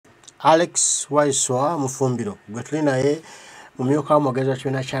Alex Waiswa Mufumbiro gwetulina ye mumyuka w'omwogezi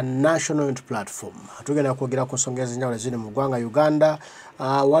w'ekibiina kya National Unity Platform. Tugenda kwogera ku nsonga ez'enjawulo ziri mu ggwanga Uganda.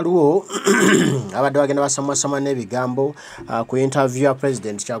 Waliwo abadde bagenda basamwasama n'ebigambo ku interview ya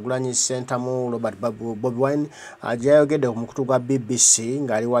President Kyagulanyi Ssentamu Robert Bobi Wine gy'ayogedde ku mukutu gwa BBC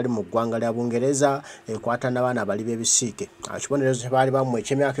ng'ali wali mu ggwanga lya Bungereza ekwata n'abaana bali b'ebisiike. Ekibonerezo kye baali bamuwa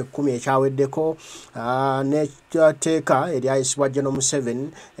eky'emyaka 10 ekyaweddeko n'ekyateeka eryayisibwa General Museveni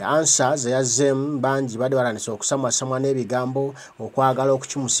answers eyazzeemu bangi badde balandise okusamwasamwa n'ebigambo okwagala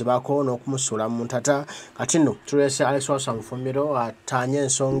okukimusibako n'okumusuula mu ntata. Kati nno tuleese Alex Waiswa Mufumbiro atanye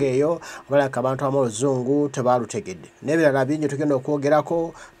ensonga eyo abalaka abantu ab'oluzungu tebalutegedde n'ebirala bingi tugenda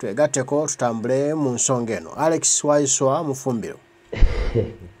okwogerako twegatteko tutambule mu nsonga eno. Alex Waiswa Mufumbiro.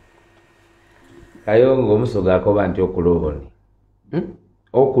 Kayongo omusoga akoba nti okuloboni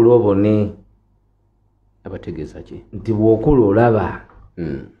okuloboni abategeeza ki nti bw'okula olaba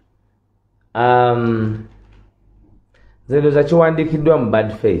nze kiwandiikiddwa mu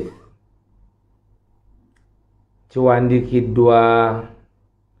bad faith, kiwandiikiddwa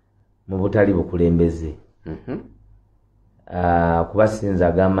mu butali bukulembeze. Kuba sinza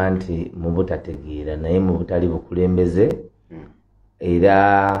agamba nti mu butategeera naye mu butali bukulembeze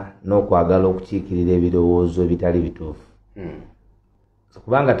era n'okwagala okukiikirira ebirowoozo ebitali bituufu.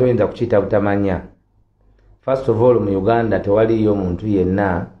 Kubanga toyinza kukiyita butamanya. First of all, mu Uganda tewaliyo muntu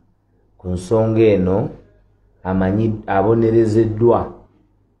yenna ku nsonga eno amanyi abonerezeddwa.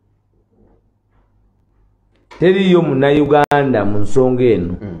 Teriyo Munnayuganda mu nsonga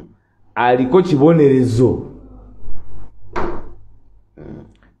eno aliko kibonerezo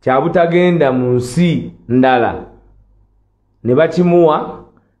kyabutagenda mu nsi ndala ne bakimuwa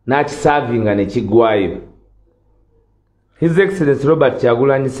n'akisavinga ne kiggwayo. His Excellency Robert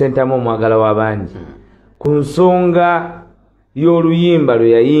Kyagulanyi Ssentamu omwagala w'abangi ku nsonga y'oluyimba lwe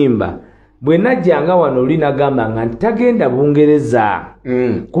yayimba bwe najjanga wano linagambanga nti tagenda Bungereza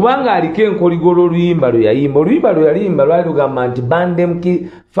kubanga aliko enkoligolo oluyimba lwe yayimba. Oluyimba lwe yalimba lwali lugamba nti bandem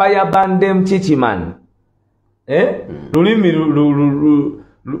fire bandem chichiman lulimi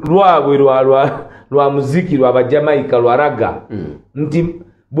lwabwe lwa muziki lwa Bajamaika lwa raga nti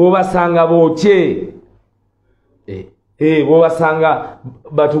bw'obasanga bookye bw'obasanga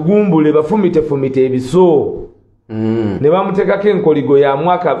batugumbule bafumite ebiso ne bamuteekako enkoligo ya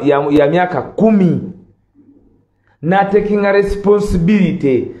myaka 10 n'atakinga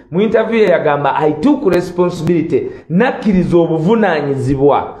responsibility. Mu interview yagamba I took responsibility, nakkiriza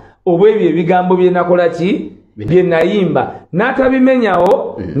obuvunaanyizibwa obw'ebyo ebigambo bye nakola ki bye nayimba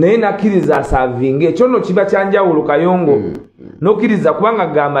n'atabimenyawo naye nakkiriza asavinga. Ekyo nno kiba kyanjawulo Kayongo n'okkiriza kubanga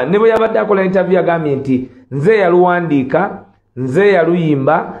gamba ne bwe yabadde akola interview yagambye nti nze yaluwandiika, nze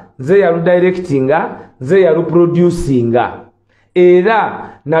yaluyimba, nze yaludirectinga, nze yaluproducinga era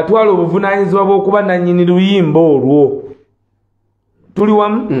natwala obuvunaanyizibwa bw'okuba nannyini luyimba olwo. Tuli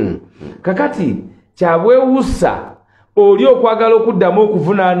wamu? Kakati kyabwewusa oli okwagala okuddamu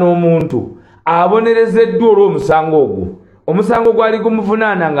okuvunaana omuntu abonerezeddwa olw'omusango ogwo. Omusango gwali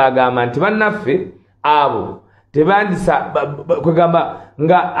gumuvunaana ng'agamba nti bannaffe abo tebandisa kwegamba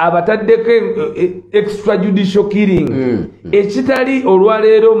nga abataddeko extrajudicial killing ekitali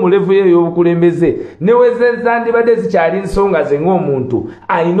olwaleero mu level eyo y'obukulembeze newezenzandibadde zikyali nsonga ze ng'omuntu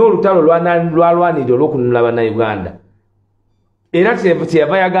alina olutalo lwalwanirira olw'okununula bannayuganda. Era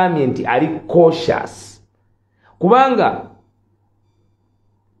kyeyava yagambye nti ali cautious kubanga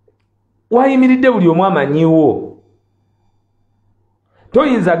wayimiridde buli omu amanyiwo.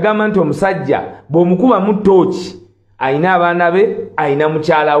 Toyinza gamba nti omusajja bw'omukubamu ttooki ayina abaana be, ayina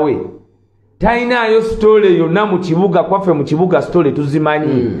mukyala we, tayinaayo sitole yonna mu kibuga. Kwaffe mu kibuga sitole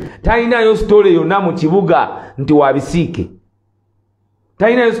tuzimanyi. Tayinaayo sitole yonna mu kibuga nti wa bisiike,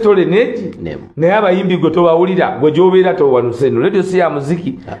 tayinaayo sitole neki naye abayimbi gwe tobawulira, gwe gy'obeera towanuse eno radio si ya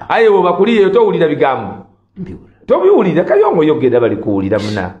muziki aye bw'obakulireyo towulira bigambo tobiwulira. Kayongo yogera bali kuwulira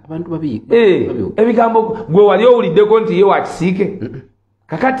muna abantu babi ebigambo gwe wali owuliddeko nti ye wa kisiike.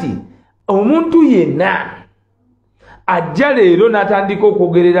 Kakati omuntu yenna ajja leero n'atandika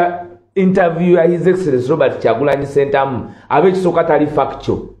okwogerera interview ya His Excellency Robert Kyagulanyi Ssentamu ab'ekisooka tali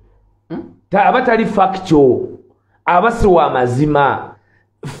factual, aba tali factual, aba si wa mazima.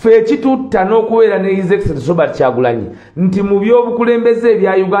 Ffe ekitutta n'okubeera ne His Excellency Robert Kyagulanyi nti mu by'obukulembeze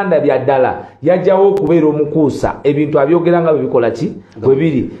ebya Uganda bya ddala yajjawo okubeera omukuusa ebintu abyogera nga bwe bikola ki bwe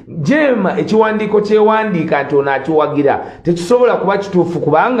biri. Jeema ekiwandiiko kyewandiika nti ono akiwagira tekisobola kuba kituufu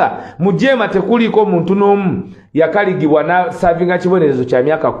kubanga mu Jeema tekuliko muntu n'omu yakaligibwa n'asavinga kibonerezo kya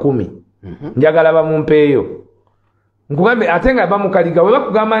myaka 10. Njagala bamumpeeyo nkugambe ate nga bamukaliga bwe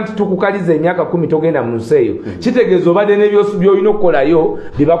bakugamba nti tukukaliza emyaka 10 togenda mu nsi eyo kitegeeza obadde n'ebyoyina okukolayo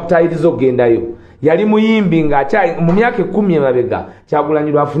bye bakutayiriza okugendayo. Yali muyimbi nga mu myaka 10 emabega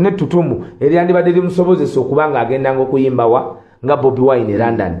Kyagulanyi afune ettutumu eryandibadde limusobozesa okuba nga agenda okuyimbawa nga Bobi Wine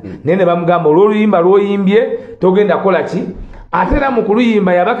London. Nene bamugamba olw'oluyimba lw'oyimbye togenda kola ki ate era mu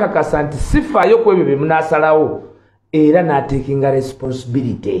kuluyimba yabakakasa nti sifaayo ku ebyo bye munaasalawo era n'atekinga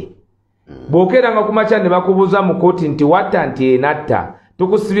responsibility. Bw'okeeranga ku makya ne bakubuuza mu kooti nti watta nti enatta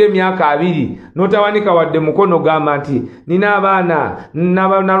tukusibye emyaka 2 n'otawanika wadde mukono gamba nti nina abaana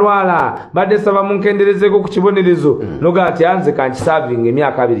nalwala badde saba munkenderezeeko ku kibonerezo noga nti anze kankisavinga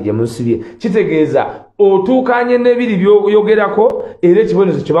emyaka 2 gye munsibye kitegeeza otuukanye n'ebiri byogerako era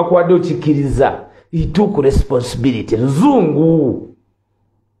ekibonerezo kye bakuwadde okikkiriza ituuku responsibility nzungu.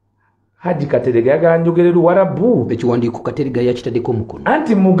 Haji Katerega yagala njogere Luwarabu ekiwandiiko Katerega yakitaddeko omukono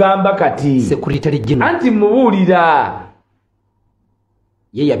anti mugamba kati Secretary General anti mubuulira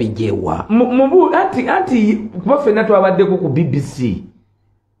ye yabijewa anti kuba ffenna twabaddeko ku BBC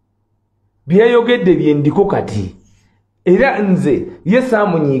byeyogedde byendiko kati era nze ye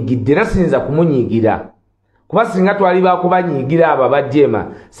saamunyiigidde era siyinza kumunyiigira kuba singa twali bakubanyiigira abo abajema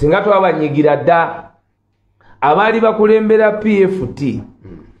singa twabanyiigira dda abaali bakulembera PFT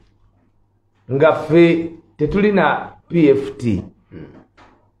nga ffe tetulina PFT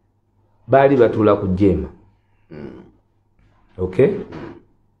baali batuula ku jema. Okay?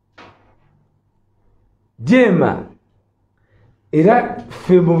 Jema era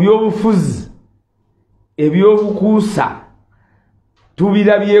ffe mu byobufuzi ebyobukuusa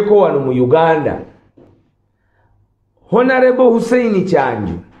tubirabyeko wano mu Uganda. Honorable Hussein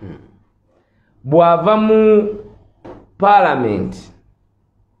Kyanju bw'ava mu parliament.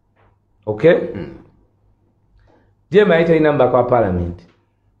 Okay? Jema ita inamba kwa parliament.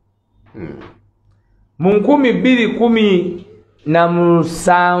 Mu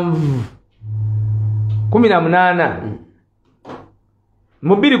 2017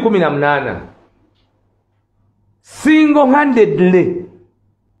 mu 2018 single-handedly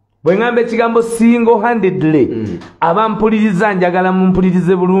bwe ngambe kigambo single-handedly abampuliriza njagala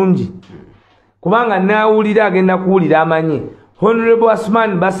mumpulirize bulungi kubanga naawulira agenda kuwulira amanyi Honorable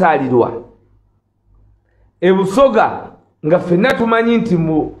Asman basalirwa ebusoga nga ffenna tumanyi nti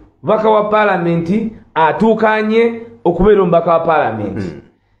mu baka wa parliament atuukanye okubeera omubaka wa parliament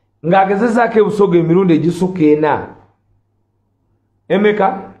ng'agezezaako ebusoga emirundi egisukka 4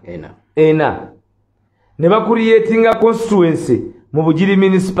 emeka ena ne bakuriyetinga constituency mu Bugiri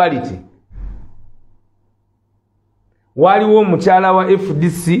municipality. Waliwo omukyala wa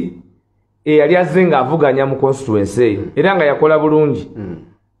FDC eyali azze ng'avuganya mu constituency eyo era nga yakola bulungi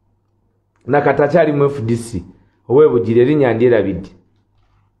nakati akyali mu FDC ow'e Bugiri erinnya ndyerabidde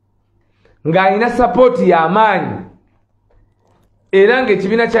ng'alina sapoti y'amaanyi era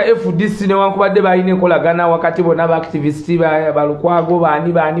ng'ekibiina kya FDC newankubadde balina enkolagana wakati bonna baactivisti balukwago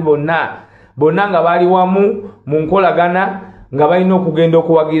baani bonna nga bali wamu mu nkolagana nga balina okugenda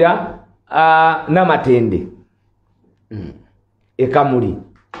okuwagira Namatende ekamuli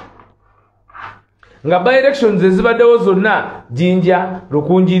nga by elections ezibaddewo zonna Jinja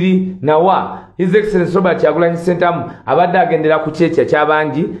Rukunjiri nawa His Excellency Robert Kyagulanyi Ssentamu abadde agendera ku kyekya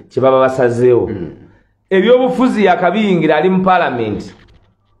ky'abangi kye baba basazeewo. Ebyobufuzi yakabiyingira ali mu parliament.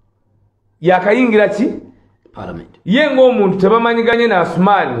 Yakayingira ki? Parliament. Ye ng'omuntu tebamanyiganye na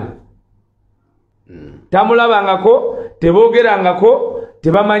Asumani. Tamulabangako, tebogerangako,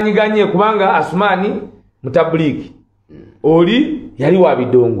 tebamanyiganye kubanga Asumani mutabuliki. Oli yali wa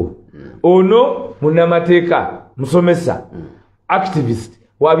bidongo. Ono munnamateeka musomesa activist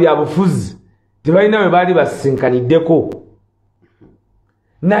wa byabufuzi tebalina we baali basinkaniddeko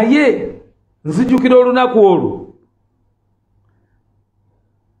naye nzijukira olunaku olwo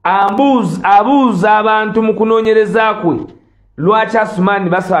abuuza abantu mu kunoonyereza kwe lwaki Asumani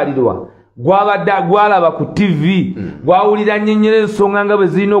basalirwa gwalaba ku TV gwawulira nyenyera ensonga nga bwe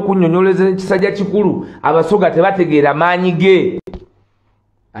zirina okunnyonnyoleza ekisajja kikulu abasoga tebategeera maanyi ge.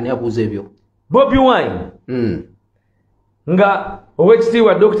 Ani abuuza ebyo? Bobi Wine nga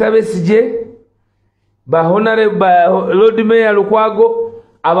owekitiibwa Dr. Besigye Lord Mayor Lukwago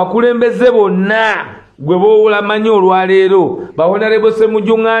abakulembeze bonna gwe boolamanyi olwaleero Honorable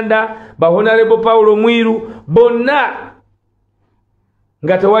Semujunganda Honorable Paulo Mwiru bonna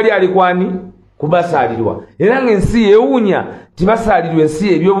nga tewali alikwani kubasalirwa era ng'ensi yeewuunya tibasalirwa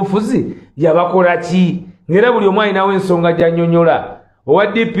ensi ebyobufuzi yabakola ki ng'era buli omu alinawo ensonga gy'annyonnyola. Owa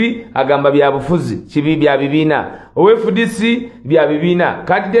DP agamba bya bufuzi kibi bya bibiina owa FDC bya bibiina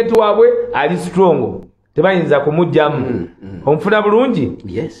candidate waabwe ali strong tebayinza kumujjamu omufuna bulungi.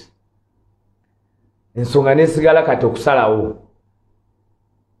 Yes. ensonga nesigala kati okusalawo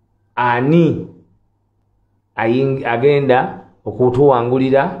ani agenda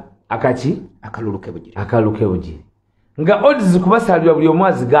okutuwangulira akaki akaluke bugiri nga odds kubasalirwa buli omu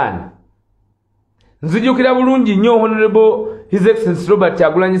azigaana. Nzijukira bulungi nnyo Honorable His Excellency Robert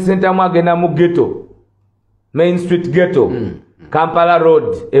Kyagulanyi Ssentamu agenda mu ghetto, Main Street ghetto, Kampala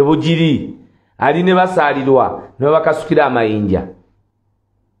Road ebugiri ali ne basalirwa ne bakasukira amayinja.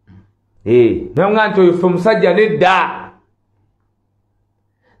 Nanga nti oyo musajja nedda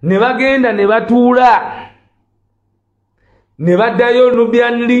ne bagenda ne batuula ne baddayo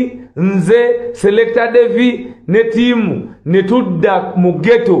Nubianli nze Selector Devi ne tiimu ne tudda mu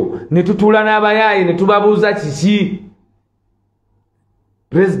ghetto ne tutuula n'abayaaye ne tubabuuza kiki.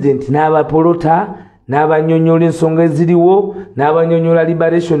 President n'abapolota n'abanyonyola ensonga eziriwo n'abanyonyola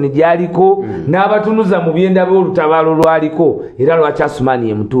liberation gyaliko n'abatunuza mu byenda by'olutabaalo lwaliko era lwaki Asumani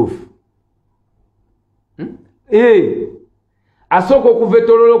ye mutuufu. Asooka okuva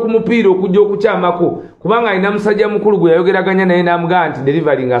ettololo ku mupiira okujja okukyamako kubanga alina musajja mukulu gwe yayogeraganya naye n'amugamba nti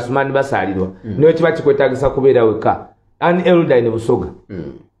delivery nga Asumani basaalirwa naye kiba kikwetaagisa kubeera weka an elder ne Busoga.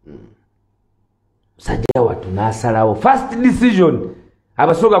 Musajja wattu n'asalawo first decision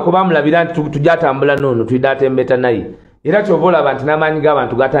Abasoga ko bamulabira nti tujja atambula nono tuyida atembeta naye era kyova olaba nti n'amaanyi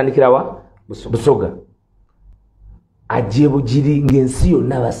g'abantu gatandikirawa Busoga. Ajje bugiri ng'ensi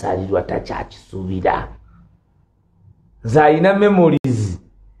yonna basaalirwa takyakisuubira. Zaina memories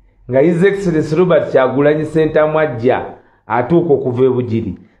nga His Excellency Robert Kyagulanyi Ssentamu ajja atuuka okuva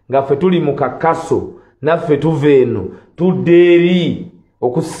ebugiri nga ffe tuli mu kakaso naffe tuva eno tudde eri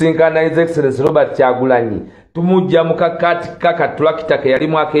okusisinkana His Excellency Robert Kyagulanyi tumujja mu kaka tulakita ke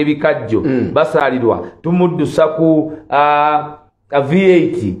yalimu ak'ebikajjo basaalirwa tumuddusa ku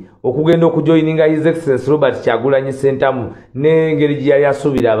V8 okugenda okujoyininga His Excellency Robert Kyagulanyi Ssentamu n'engeri gye yali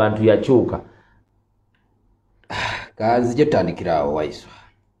asuubira abantu yakyuka. Kazi gye tutandikirawo Waiswa.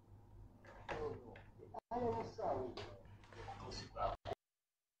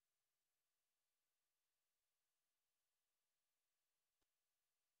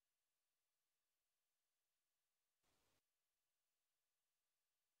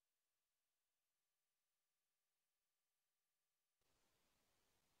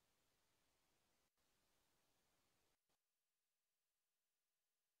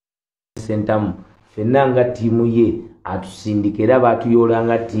 Ssentamu fenna nga tiimu ye atusindika era baatuyoola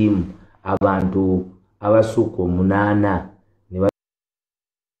nga tiimu abantu abasukka 8 ne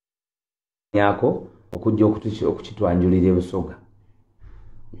banyako okujja okukitwanjulira e Busoga.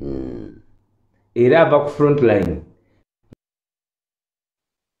 Era ava ku frontline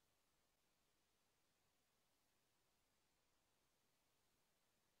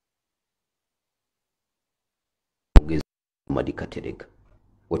Madikatereka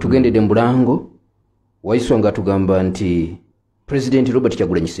wetugendedde mu Bulango Waiswa nga tugamba nti President Robert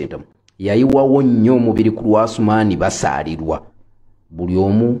Kyagulanyi Ssentamu yayiwawo nnyo omubiri ku lwa Asumani basaalirwa buli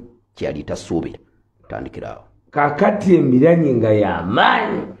omu kyali tasuubira. Tandikirawo kakati emiranyi nga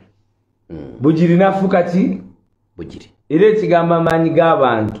y'amaanyi bugiri nafuuka ki bugiri era ekigamba amaanyi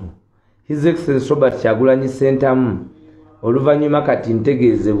g'abantu His Excellency Robert Kyagulanyi Ssentamu oluvannyuma kati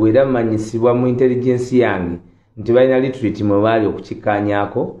ntegeezebwa era manyisibwa mu intelligence yange nti balina retreat mwe baali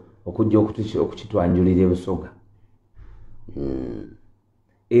okukikkaanyaako okujja okukitwanjulira e Busoga.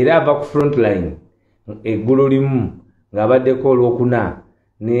 Era ava ku frontline eggulu limu ng'abaddeko olwokuna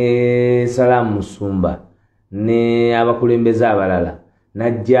ne Salaamu Musumba ne abakulembeze abalala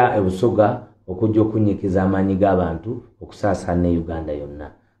n'ajja e Busoga okujja okunyikiza amaanyi g'abantu okusaasaana ne Uganda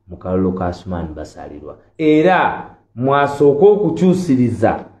yonna mu kalulu ka Asumani basaalirwa. Era mwasooka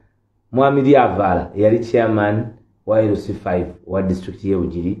okukyusiriza Mwami Lyavaala eyali chairman wa LC5 wa district y'e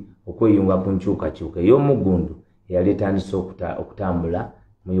Bugiri okweyunga ku nkyukakyuka ey'omuggundu eyali etandise okutambula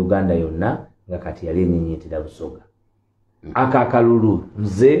mu Uganda yonna nga kati yali enyenyetera Busoga. Akakalulu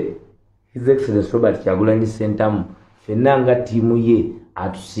nze His Excellency Robert Kyagulanyi Ssentamu fenna nga tiimu ye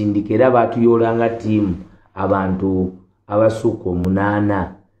atusindika era baatuyoola nga tiimu abantu abasukka 8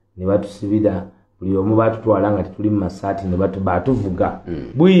 ne batusibira buli omu baatutwala nga tetuli mu masaati ne baatuvuga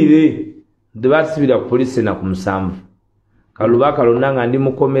bwire ne batusibira ku polisi na ku 7 kaluba kalonna nga ndi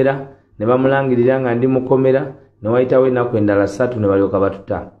mukomera ne bamulangirira nga ndi mukomera ne wayitawo ennaku endala 3 ne balyoka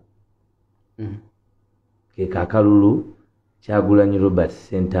batuta. Ke kakalulu Kyagulanyi Robert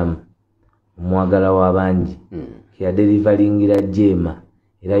Ssentamu omwagala w'abangi ke yaderivalingira Jema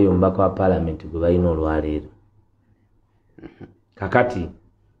era yombaka wa Parliament gwe balina olwaleero. Kakati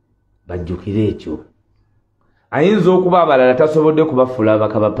bajjukire ekyo. Ayinza okuba abalala tasobodde kubafuula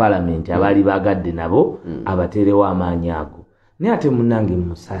abaka ba Parliament abaali bagadde nabo abateerewo amaanyi ago. Naye ate munnange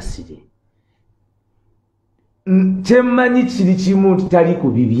musaasire. kyemmanyi kiri kimu titali ku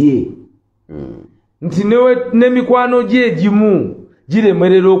bibye nti n'emikwano gye egimu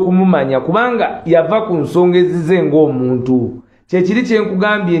giremerera okumumanya kubanga yava ku nsonga ezize ng'omuntu kyekiri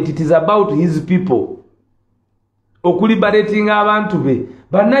kyenkugambye nti it is about his people okuliberatinga abantu be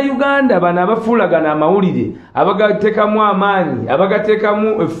bannayuganda bano abafuulagana amawulire abagateekamu amaanyi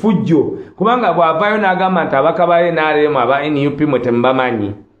abagateekamu effujjo kubanga bw'avaayo n'agamba nti abaka ba NRM aba NUP mwe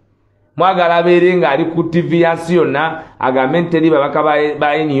temubamanyi mwagala abeere ng'ali ku TV yansi yonna agambe nti teri babaka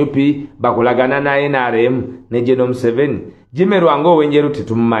ba NUP bakolagana na NRM ne General Museveni Jimerwa ng'Owenjeru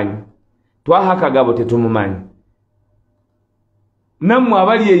tetumumanyi Twaha Kagabo tetumumanyi nammwe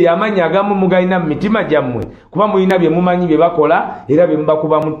abali eyo amanyi agamu mugayina mu mitima gyammwe kuba mulina bye mumanyi bye bakola era bye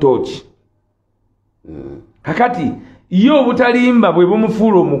mubakuba mu ttooki kakati ye obutalimba bwe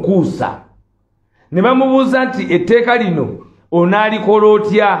bumufuula omukuusa ne bamubuuza nti etteeka lino onaalikola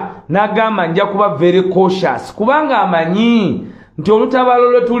otya n'agamba nja kuba very cautious kubanga amanyi nti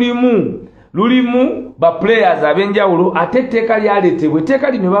olutabaalo lwe lulimu ba players ab'enjawulo ate etteeka lyaleetebwa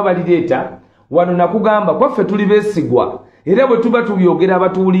etteeka lino baba lireeta wano nakugamba kwaffe tuli beesigwa era bwe tuba tubyogera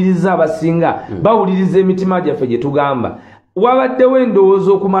abatuwuliriza abasinga bawuliriza emitima gyaffe gye tugamba wabaddewo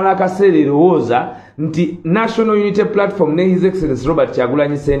endowooza okumala akaseera erowooza nti National Unity Platform ne His Excellency Robert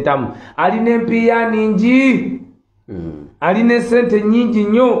Kyagulanyi Ssentamu alina empiya ningi alina esente nyingi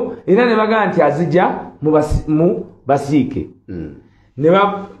nnyo era ne bagamba nti azija mu basiike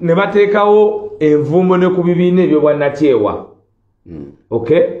ne bateekawo envumbo ne ku bibiina ebyo bwannakyewa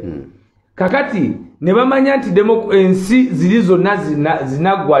okay kakati ne bamanya nti ensi ziri zonna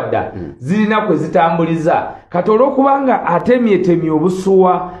zinaggwadda zirina kwe zitambuliza kati olw'okubanga atemyetemye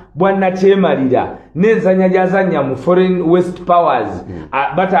obusuwa bwannakyemalira n'enzanya gyazanya mu foreign west powers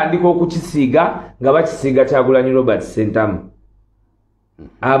batandika okukisiiga nga bakisiiga Kyagulanyi Robert Ssentamu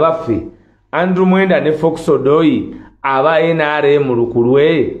abaffe Andrew Mwenda ne Fox Odoyi aba NRM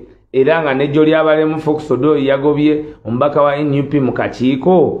lukulwe era nga nejjo lyabalemu Fox Odoyi yagobye omubaka wa NUP mu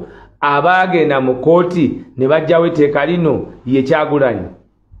kakiiko abagenda mu kooti ne bajjawo etteeka lino ye Kyagulanyi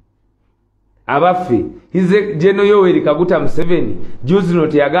abaffe General Yoweri Kaguta Museveni juzi no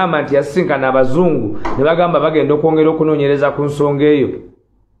teyagamba nti yasinkana abazungu ne bagamba bagenda okwongera okunoonyereza ku nsonga eyo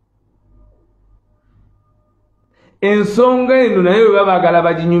ensonga eno nayo bwe baagala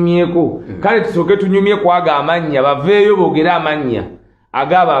baginyumyeko kale tusooke tunyumye kwaga amannya baveeyo boogere amannya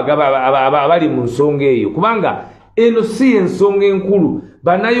abali mu nsonga eyo kubanga eno si ensonga enkulu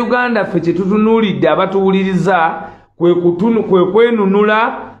bannayuganda ffe kye tutunuulidde abatuwuliriza kwe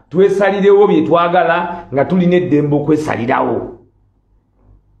kwenunula twesalirewo bye twagala nga tulina eddembe okwesalirawo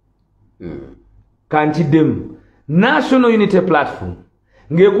kankiddemu National Unity Platform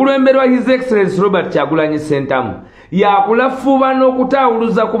ng'ekulemberwa His Excellency Robert Kyagulanyi Ssentamu yakulafuba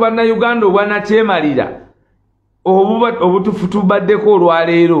n'okutaawuluza ku bannayuganda obwanakyemalira obutufu tubaddeko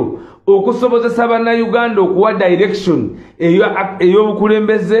olwaleero okusobozesa bannayuganda okuwa direction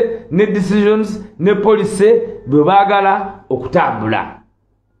ey'obukulembeze ne decisions ne policy bwe baagala okutambula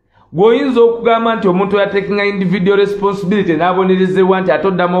gwoyinza okugamba nti omuntu yatekinga individual responsibility n'abonerezebwa nti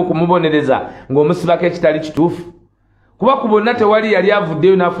atoddamu okumubonereza ng'omusibako ekitali kituufu kuba ku bonna tewali yali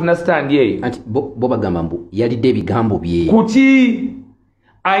avuddeyo n'afuna stand eyo anti bo bagamba mbu yalidde ebigambo bye kuki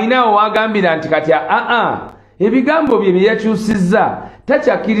ayinawo wagambira nti kati ebigambo bye bye yakyusizza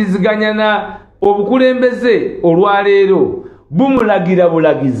takyakkiriziganya na obukulembeze olwaleero bumulagira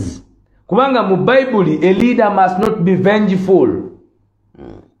bulagizi kubanga mu Bayibuli a leader must not be vengeful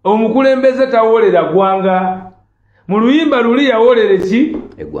omukulembeze tawolera gwanga mu luyimba luli yawolere ki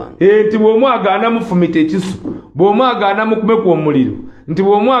nti bw'omwagaana mufumita ekisu bw'omwagaana mukumeku omuliro nti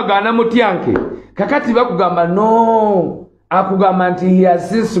bw'omwagaana mutyanke kakati bakugamba no akugamba nti he has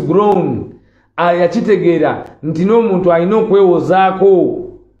since grown yakitegeera nti n'omuntu alina okwewozaako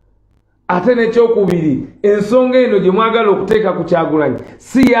ate n'ekyokubiri ensonga eno gye mwagala okuteeka ku Kyagulanyi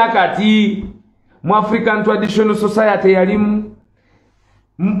si yakati mu African Traditional Society yalimu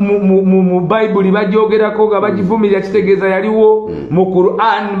mu Bayibuli bagyogerako nga bagivumirira kitegeeza yaliwo mu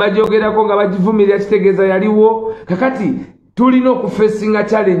Quran bagyogerako nga bagivumirira kitegeeza yaliwo kakati tulina okufesinga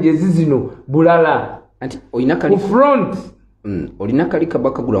challenges zino bulala anti olina kali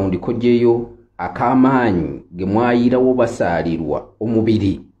kabaka ground kojjeyo akamaanyi ge mwayirawo basaalirwa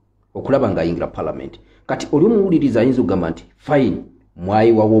omubiri okulaba ng'ayingira parliament kati oli omuwuliriza ayinza okugamba nti fine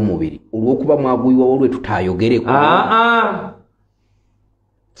mwayiwawo omubiri olw'okuba mwaguyiwawo lwe tutaayogereko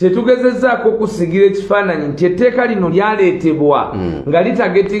kyetugezezzaako okusigira ekifaananyi nti etteeka lino lyaleetebwa nga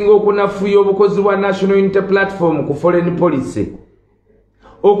litagetinga okunafuya obukozi bwa National Unity Platform ku foreign policy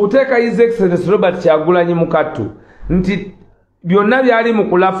okuteeka His Excellency Robert Kyagulanyi mu kattu nti byonna byali mu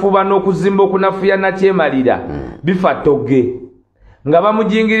kulafuba n'okuzimba okunafuya nakyemalira bifa togge nga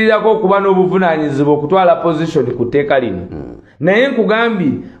bamujingirirako okuba n'obuvunaanyizibwa okutwala position ku tteeka lino naye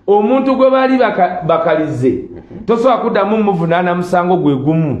nkugambye omuntu gwe baali bakalize tosobola kuddamu muvunaana musango gwe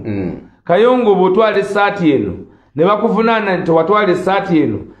gumu Kayongo bw'otwala essaati eno ne bakuvunaana nti watwala essaati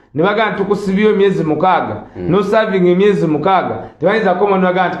eno ne bagamba tukusibye emyezi 6 no serving emyezi 6 tebayinza koma ne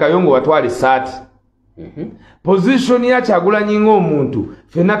bagamba nti Kayongo watwala essaati position ya Kyagulanyi ng'omuntu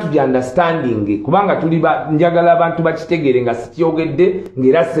fena tuli understanding kubanga tuli njagala abantu bakitegere nga sikyogedde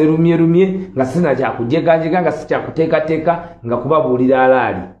ngera serumye nga sina kyakujegajega nga sikyakuteekateeka nga kubabuulira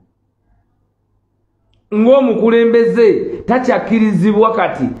alaali ng'omukulembeze takyakirizibwa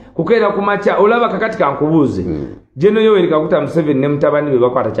kati kukeera ku makya olaba kakati kankubuuze Jeno Yoweri Kaguta Museveni ne mutabani be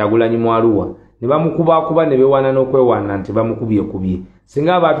bakwata Kyagulanyi mu Arua ne bamukuba ne bewana n'okwewana nti bamukubye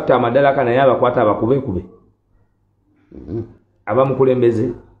singa abatuta amadalaka naye abakwata abakube abamukulembeze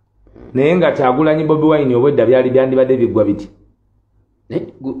naye nga Kyagulanyi Bobi Wine obwedda byali byandibadde biggwa biti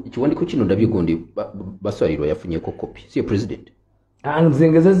kiwandiko kino ndabye gundi basalirwa yafunyeko kopi si president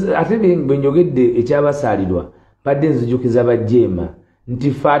nzengeze ate benjogedde ekyabasalirwa badde nzijukiza bajjeema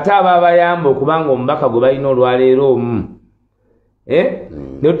nti fata ababayamba okubanga omubaka gwe balina olwaleero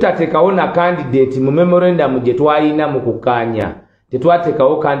ne tutateekawo na candidate mu memorandum gye twalina mu kukaanya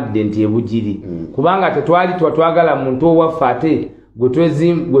tetwateekawo candidate ebugiri kubanga tetwali twagala muntu owaffe ate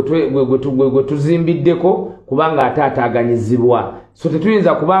gwe tuzimbiddeko kubanga ate ataaganyizibwa so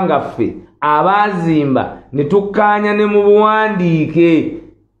tetuyinza kubanga ffe abazimba ne tukkaanya ne mu buwandiike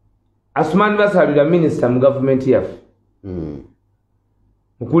Asumani basalira minisita mu gavumenti yaffe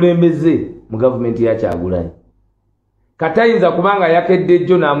mukulembeze mu gavumenti ya Kyagulanyi katayinza kubanga yakedde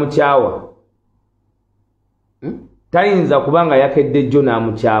jjo n'amukyawa tayinza kubanga yakedde jjo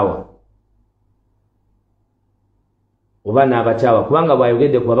n'amukyawa oba n'abakyawa kubanga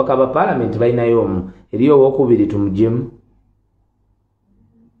bwayogedde ku babaka ba parliament balinayo omu eriyo owokubiri tumugemu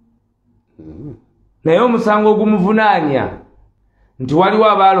naye omusango ogumuvunaanya nti waliwo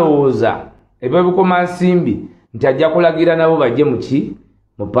abalowooza eby'obukomansimbi nti ajja kulagira nabo bajje muki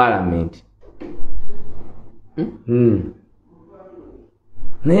mu parliament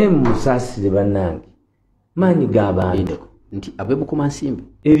naye musaasire bannange maanyi g'abantu nti ab'obukomansimbi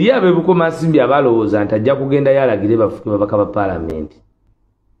eri ab'obukomansimbi abalowooza nti ajja kugenda yalagire bafuke babaka ba parliament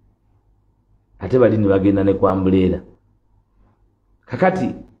ate bali ne bagenda ne kwambuleera kakati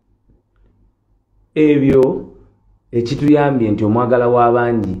ebyo ekituyambye nti omwagala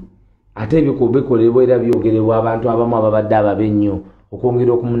w'abangi ate ebikolerebwa era byogerebwa abantu abamu ababadde ababe ennyo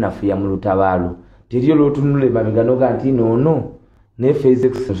okwongera okumunafuya mu lutabaalo teriyo lw'otunula emabega noga nti noono naye His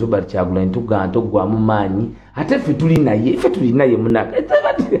Excellency Robert Kyagulanyi tugamba toggwamu maanyi ate ffe tuli naye munaka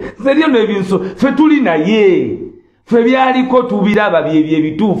seriyo n'ebinso ffe tuli naye ffe byaliko tubiraba byebyo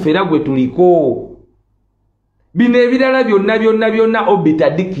ebituufu era gwe tuliko bino ebirala byonna obita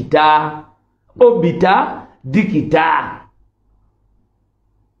dikita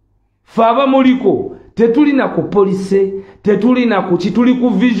ffe abamuliko tetulina ku polisi tetulina ku kituli ku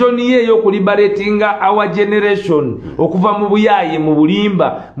vision ye y'okuliberatinga our generation okuva mu buyaye mu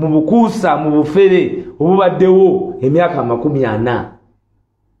bulimba mu bukuusa mu bufere obubaddewo emyaka 40.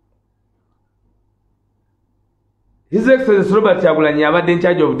 His Excellency Robert Kyagulanyi abadde in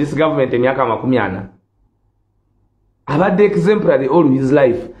charge of this government emyaka 40 abadde exemplary all his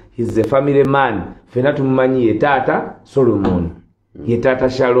life. He's a family man. Fena tumumanyi ye taata Solomon, ye taata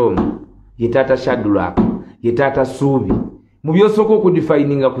Shalom, ye taata Shadrach, ye taata Subi. Mu byosoko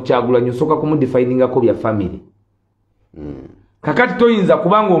okudefininga ku Kyagulanyi osoka kumudefininga ko bya family. Kakati toyinza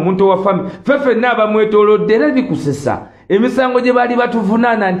kubanga omuntu wa family fefe naba mwetolodde era bikusesa emisango gye bali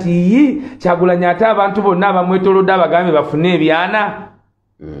batuvunaana nti yi Kyagulanyi ate abantu bonna abamwetolodde abagambe bafune ebyana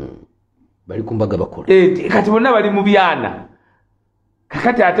bali kumbaga bakola kati bonna bali mu byana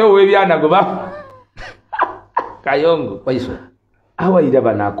kakati ate owebyana go ba Kayongo Waiswa awayira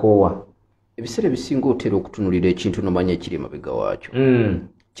banakowa ebisere bisinga otera okutunulira ekintu nomanya ekiri mabega wakyo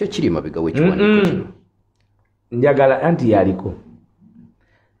kyo kiri mabega w'ekiwandiiko kino njagala anti yaliko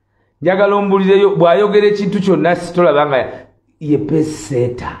njagala ombulireyo bw'ayogera ekintu kyonna sitolabanga ye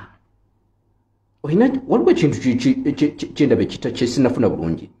peseta waliwo ekintu kyendaba ekita kyesinafuna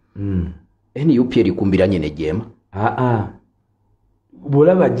bulungi NUP erikumbiranye ne Jeema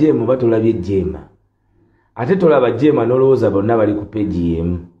bw'olaba Jeema oba tolabye Jeema ate tolaba Jeema n'olowooza bonna bali ku peegi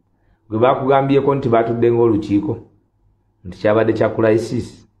y'emu gwe bakugambyeko nti batudde ng'olukiiko nti kyabadde kya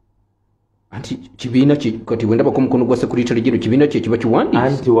crisis anti kibiina kati bwendabako omukono gwa secretary general kibiina kye kiba kiwandiise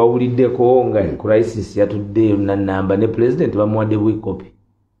anti wawuliddeko nga crisis yatuddeyo nannamba ne president bamuwadde bwikopi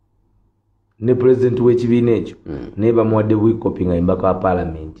ne president w'ekibiina ekyo naye bamuwadde bwikopi nga imbaka wa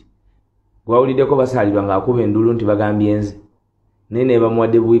parliament gwawuliddeko basalirwa ng'akuba endulu nti bagambye nze naye naye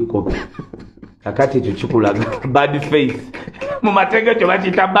bamuwadde bwikopi kakati ekyo kikulaga bad faith mu mateeka ekyo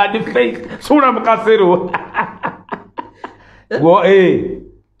bakiyita bad faith suula mu kasero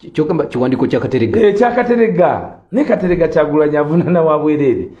kyokamba kiwandiiko kyakaterega kyakaterega naye katerega Kyagulanyi avunaana wa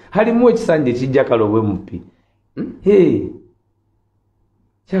bwereere halimu ekisanja ekijja kalobwe mupi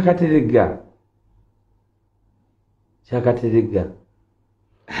kyakaterega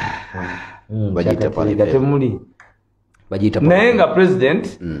temuli naye nga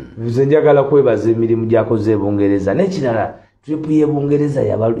president nze njagala kwebaza emirimu gyakoze Bungereza n'ekirala tripu ye Bungereza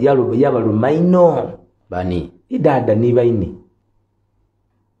yabalumaino bani dada nibaine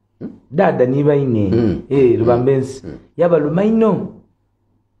Lubambensi yabalumaino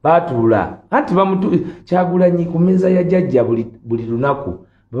batuula anti Kyagulanyi ku mmeeza ya jjajja buli lunaku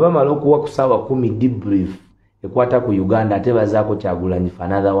bwe bamala okuwa ku ssaawa 10 debrief ekwata ku Uganda ate bazaako Kyagulanyi for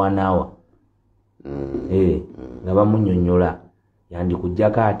another 1 hour nga bamunyonyola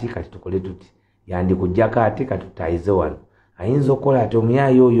yandikujjako ati kati tukole tuti yandikujjako ati kati tutayize wano ayinza okukola ati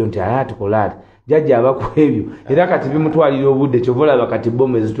omuyaayi oyo nti tukola ati jjajja abaku ebyo era kati bimutwalira obudde kyova olaba kati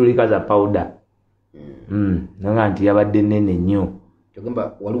bomu ezitulika za pawuda nanga nti yabadde nene nnyo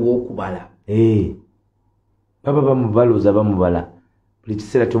kyogamba waliwo okubala baba bamubala buli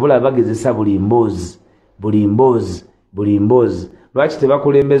kiseera kyova olaba bagezesa buli mboozi lwaki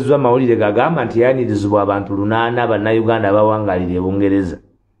tebakulembezwa mawulire gagamba nti yayanirizibwa abantu 8 bannayuganda abawangalira e Bungereza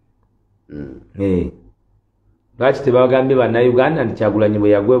lwaki tebagambye bannayuganda nti Kyagulanyi bwe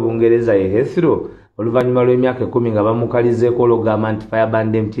yagwa e Bungereza ye Heathrow oluvannyuma lw'emyaka 10 nga bamukalizeeko olwogamba nti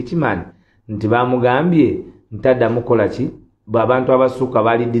fireband mchichman nti bamugambye ntaddamu kola ki abantu abasukka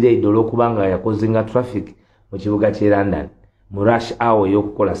bali delayed olw'okubanga yakozinga traffic mu kibuga ky'e London mu rush hour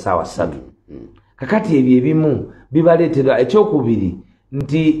y'okukola ssaawa 3 kakati ebyo ebimu bibaleetera ekyokubiri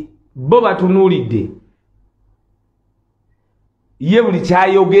nti bo batunuulidde ye buli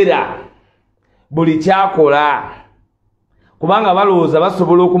kyayogera buli kyakola kubanga balowooza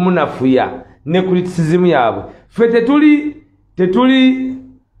basobola okumunafuya ne criticism yaabwe ffe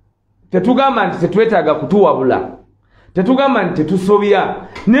tetugamba nti tetwetaaga kutuwabula tetugamba nti tetusobya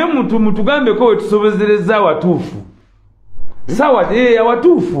naye mutugambeko we tusobezereza awatuufu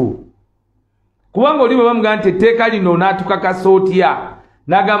awatuufu kubanga oli bwe bamugamba nti etteeka lino n'atukakasa otya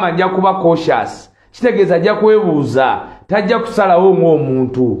n'agamba nja kuba cautious kitegeeza ajja kwebuuza tajja kusalawo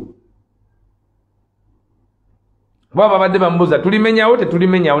ng'omuntu baba badde bamubuuza tulimenyawo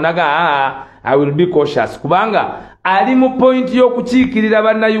tetulimenyawo naga I will be cautious kubanga ali mu point y'okukiikirira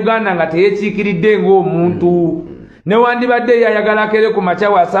bannayuganda nga teyekiikiridde ng'omuntu newandibadde yayagala akere ku makya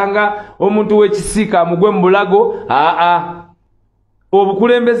wasanga omuntu w'ekisiika amugwe mu bulago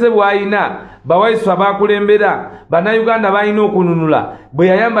obukulembeze bw'alina bawaiswa bakulembera bannayuganda balina okununula bwe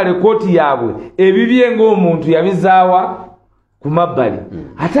yayambala ekooti yaabwe ebibye ng'omuntu yabizaawa ku mabbali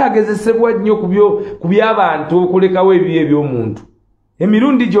ate agezesebwa nnyo ku by'abantu okulekawo ebibye eby'omuntu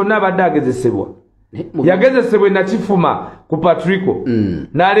emirundi gyonna abadde agezesebwa yagezesebwa nakifuma ku Patrico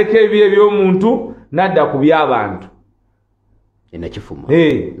n'aleka ebibye eby'omuntu n'adda ku by'abantu nakifuma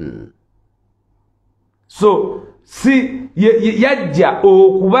so si yajja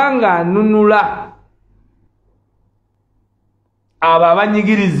okubanga anunula abo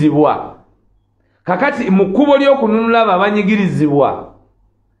abanyigirizibwa kakati mu kkubo ly'okununula abo abanyigirizibwa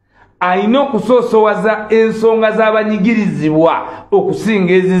alina okusoosowaza ensonga z'abanyigirizibwa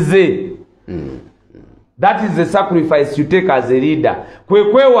okusinga ezize that is the sacrifice you take as a leader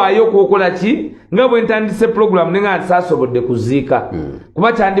kwewaayo okwokola ki nga bwe ntandise program nenga nsasobodde kuziika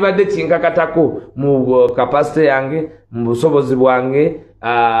kuba kyandibadde kinkakatako mu capacity yange mu busobozi bwange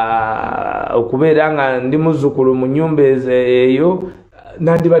okubeera nga ndi muzzukulu mu nnyumba eyo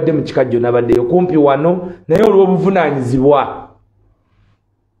nandibadde mu kikajjo nabaddeyo kumpi wano naye olw'obuvunaanyizibwa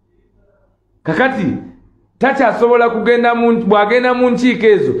kakati takyasobola kugenda bw'agenda mu nkiiko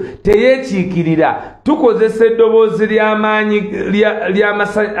ezo teyeekiikirira tukozesa eddoboozi ly'amaanyi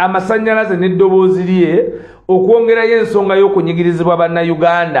amasannyalaze n'eddoboozi lye okwongerayo ensonga y'okunyigirizibwa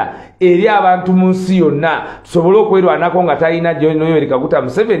bannayuganda eri abantu mu nsi yonna tusobole okwerwanako nga talina Yoweri Kaguta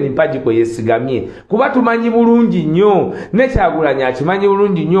Museveni mpagi kwe yeesigamye kuba tumanyi bulungi nnyo ne Kyagulanyi akimanyi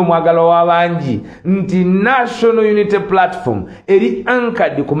bulungi nnyo omwagala w'abangi nti National Unity Platform eri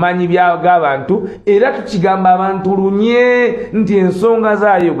anchored ku manyi g'abantu era tukigamba abantu lunye nti ensonga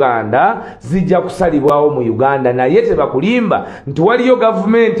za Uganda zijja kusalibwawo mu Uganda naye tebakulimba nti waliyo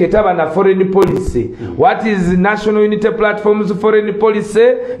gavumenti etaba na foreign policy what is is National Unity Platform's foreign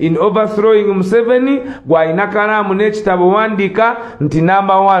policy in overthrowing Museveni gwalina kalaamu n'ekitabo wandika nti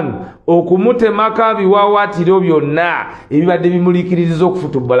number 1 okumutemako biwawaatiro byonna ebibadde bimuliikiririza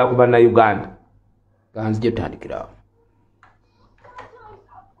okufutubbala ku bannayuganda. Kanzije tutandikira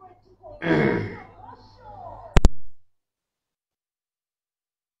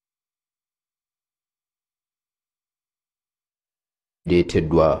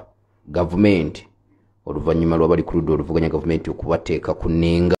leeteddwa gavumenti oluvannyuma lw'abali ku ludda oluvuganya gavumenti okubateeka ku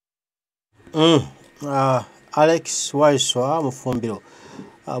nnenga. Alex Waiswa Mufumbiro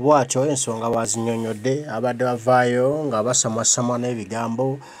bw'atyo ensonga bazinnyonnyodde abadde bavaayo nga basamwasamwa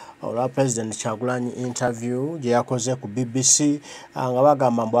n'ebigambo olwa President Kyagulanyi interview Gyeyakoze ku BBC nga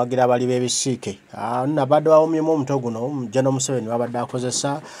bagamba mbwagira abali b'ebisiike nabadde bawumyemu omutwe guno General Museveni babadde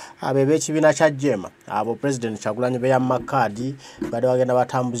akozesa ab'ekibiina kya Jema abo President Kyagulanyi beyamma kaadi badde bagenda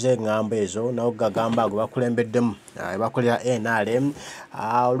batambuza eŋŋambo ezo nawo gagamba ago bakulembeddemu bakolera NRM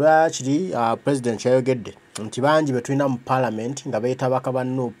olwakiri President kyayogedde nti bangi betulina mu parliament nga beetaba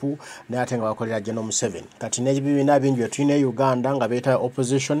kabannuupu naye ate nga bakolera General Museveni kati n'ebibiina bingi betulina e Uganda nga beetaba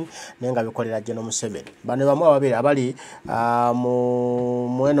opposition naye nga bikolera General Museveni bano bamu ababiri abali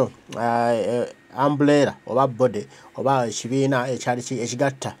mweno umbrella oba body oba ekibiina ekyali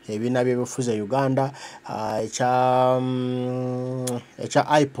ekigatta ebibiina by'ebifuzi e Uganda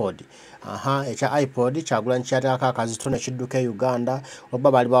ekya iPod ekya iPod Kyagulanyi kyatako akazito ne kidduka e Uganda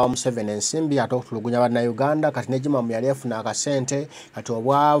oba bali bawa Museveni ensimbi ate okutulugunya bannayuganda kati negima mu yali efuna akasente kati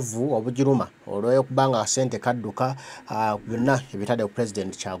obwavu obugiruma olw'okubanga akasente kadduka byonna ebitadde ku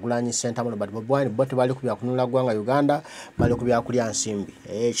President Kyagulanyi Center muno bati Bobi Wine bo tebali ku byakununula ggwanga Uganda bali ku byakulya nsimbi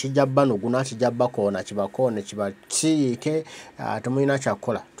kijja banuguna kijja bakoona kibakoone kibatiike temulina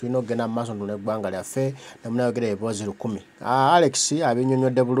kyakukola tulina okugenda mu maaso n'eggwanga lyaffe ne munayogera ebiboozi 10 Alex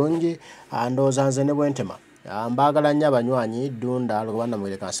abinnyonnyodde bulungi ndowooza nze ne bwentema mbaagala nnyo abanywanyi Dunda Luganda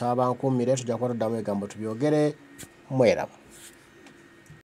Mwireka nsaba bankuumire tujja kuba tuddamu ebigambo tubyogere mweraba.